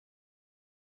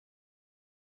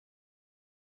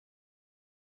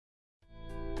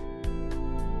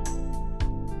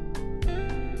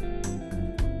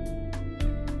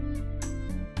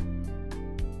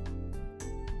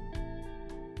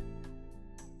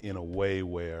in a way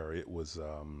where it was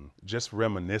just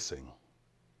reminiscing.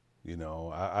 You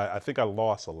know, I think I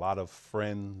lost a lot of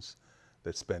friends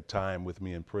that spent time with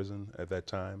me in prison at that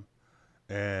time.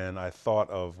 And I thought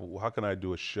of, well, how can I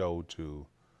do a show to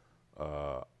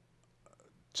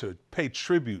pay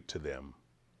tribute to them?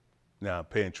 Now,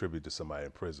 paying tribute to somebody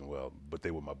in prison, well, but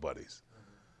they were my buddies.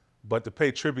 But to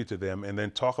pay tribute to them and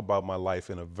then talk about my life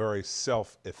in a very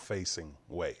self-effacing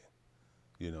way.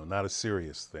 You know, not a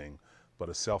serious thing, but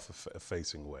a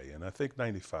self-effacing way. And I think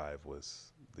 95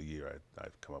 was the year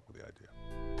I'd come up with the idea.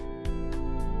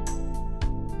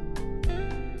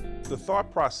 The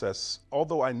thought process,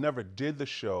 although I never did the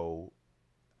show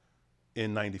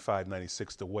in 95,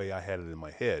 96 the way I had it in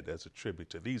my head as a tribute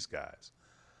to these guys,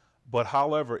 but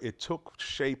however, it took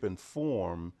shape and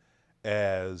form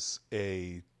as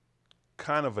a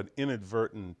kind of an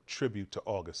inadvertent tribute to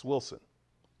August Wilson,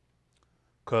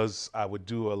 because I would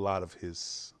do a lot of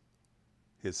his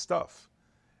stuff.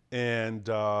 And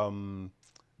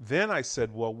then I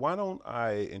said, well, why don't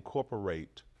I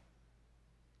incorporate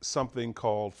something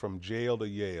called From Jail to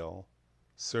Yale,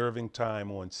 Serving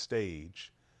Time on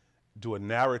Stage, do a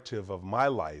narrative of my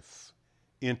life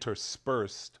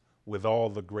interspersed with all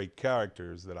the great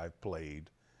characters that I've played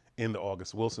in the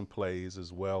August Wilson plays,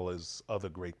 as well as other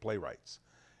great playwrights.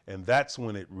 And that's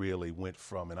when it really went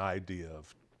from an idea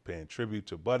of paying tribute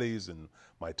to buddies and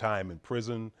my time in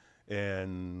prison,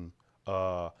 and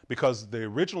because the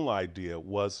original idea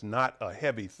was not a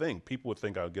heavy thing. People would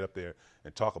think I would get up there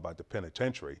and talk about the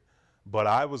penitentiary, but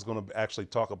I was going to actually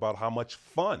talk about how much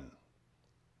fun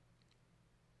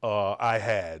I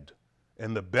had,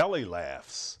 and the belly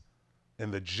laughs,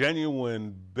 and the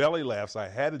genuine belly laughs I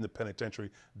had in the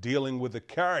penitentiary dealing with the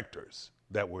characters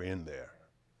that were in there,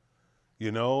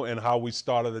 you know, and how we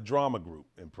started a drama group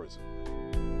in prison.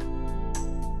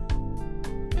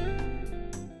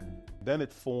 Then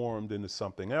it formed into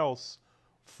something else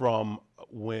from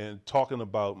when talking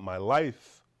about my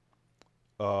life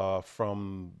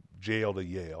from jail to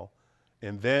Yale.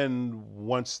 And then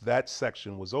once that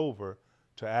section was over,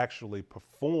 to actually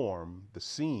perform the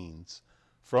scenes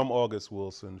from August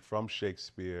Wilson, from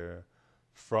Shakespeare,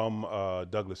 from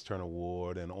Douglas Turner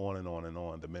Ward, and on and on and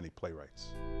on, the many playwrights.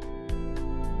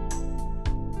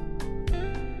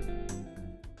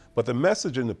 But the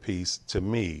message in the piece, to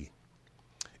me,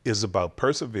 is about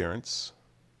perseverance,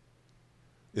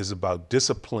 is about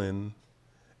discipline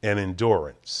and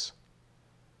endurance.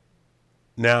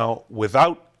 Now,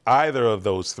 without either of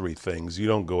those three things, you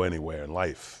don't go anywhere in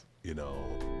life, you know.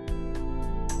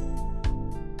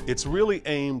 It's really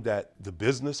aimed at the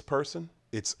business person.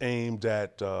 It's aimed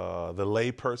at the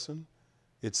lay person.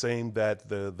 It's aimed at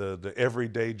the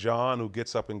everyday John who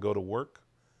gets up and go to work.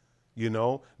 You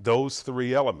know, those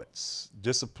three elements: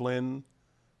 discipline,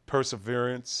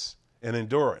 perseverance, and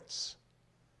endurance.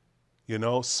 You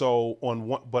know, so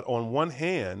on one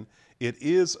hand, it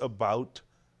is about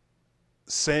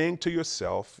saying to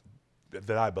yourself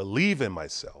that I believe in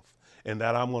myself and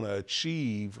that I'm going to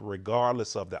achieve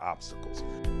regardless of the obstacles.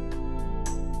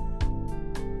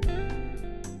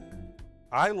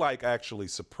 I like actually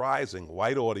surprising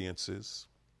white audiences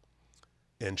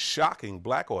and shocking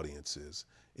black audiences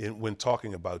when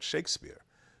talking about Shakespeare,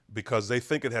 because they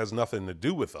think it has nothing to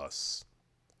do with us.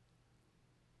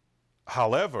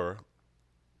 However,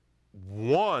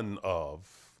 one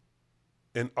of,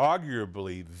 and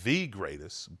arguably the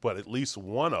greatest, but at least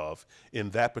one of, in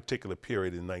that particular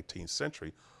period in the 19th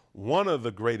century, one of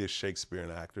the greatest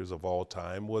Shakespearean actors of all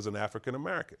time was an African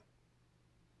American,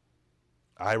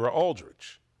 Ira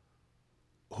Aldridge,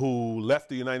 who left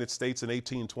the United States in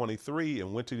 1823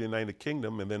 and went to the United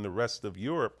Kingdom and then the rest of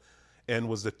Europe, and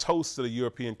was the toast of the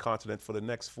European continent for the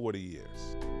next 40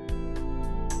 years.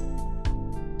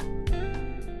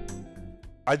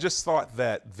 I just thought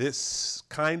that this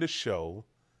kind of show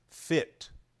fit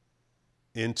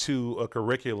into a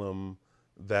curriculum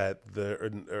that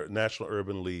the National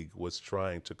Urban League was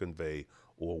trying to convey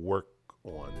or work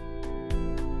on.